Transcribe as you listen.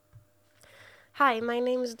Hi, my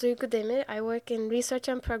name is Duygu Demir. I work in research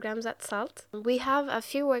and programs at SALT. We have a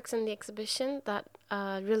few works in the exhibition that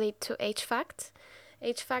relate to HFACT.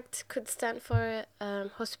 HFACT could stand for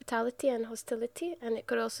hospitality and hostility, and it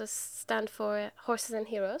could also stand for horses and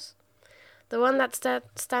heroes. The one that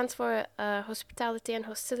stands for hospitality and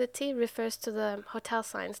hostility refers to the hotel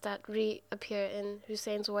signs that reappear in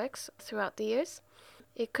Hussein's works throughout the years.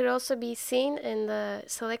 It could also be seen in the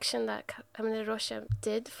selection that Camille Rocha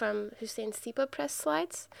did from Hussein's Stipa Press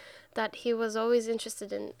slides, that he was always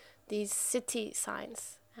interested in these city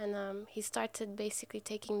signs. And he started basically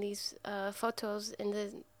taking these photos in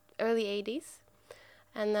the early 80s.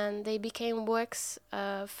 And then they became works,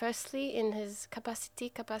 firstly in his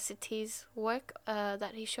Capacities work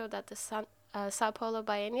that he showed at the Sao Paulo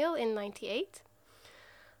Biennial in 98.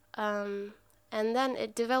 And then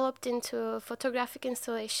it developed into photographic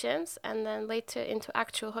installations and then later into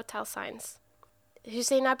actual hotel signs.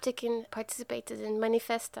 Hussein Abtekin participated in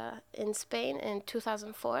Manifesta in Spain in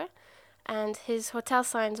 2004, and his hotel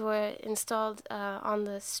signs were installed on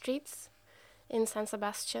the streets in San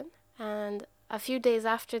Sebastian. And a few days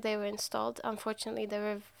after they were installed, unfortunately, they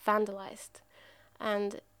were vandalized.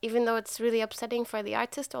 And even though it's really upsetting for the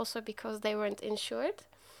artist, also because they weren't insured,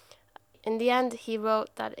 in the end, he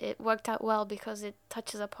wrote that it worked out well because it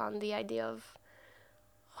touches upon the idea of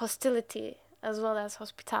hostility as well as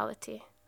hospitality.